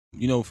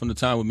from the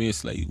time with me and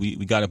Slade, we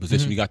got a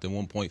position. We got the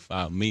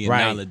 $1.5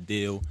 million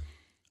deal,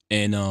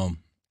 and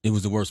it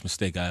was the worst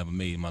mistake I ever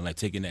made in my life,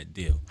 taking that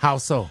deal. How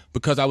so?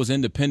 Because I was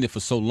independent for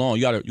so long.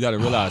 You gotta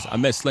realize, I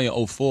met Slade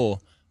in 04.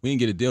 We didn't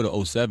get a deal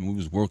to 07. We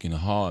was working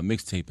hard,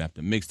 mixtape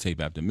after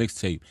mixtape after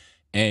mixtape.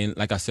 And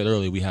like I said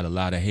earlier, we had a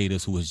lot of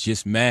haters who was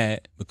just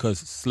mad because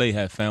Slade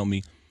had found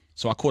me.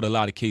 So I caught a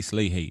lot of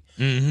K-Slade hate.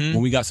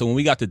 When we got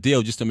the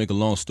deal, just to make a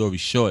long story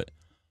short,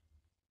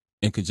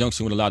 in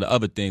conjunction with a lot of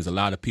other things, a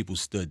lot of people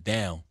stood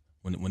down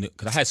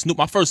because I had Snoop.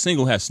 My first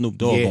single had Snoop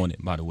Dogg on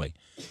it, by the way,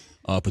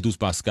 produced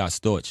by Scott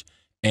Storch,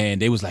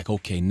 and they was like,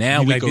 okay,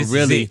 now we could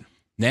really.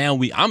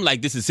 I'm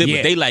like, this is it,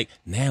 but they like,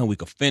 now we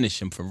could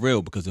finish him for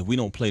real, because if we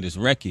don't play this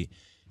record,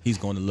 he's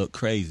going to look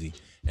crazy.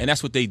 And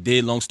that's what they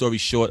did. Long story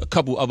short, a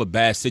couple other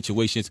bad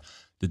situations,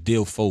 the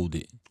deal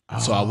folded.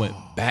 So I went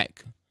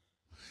back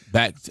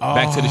to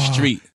the street.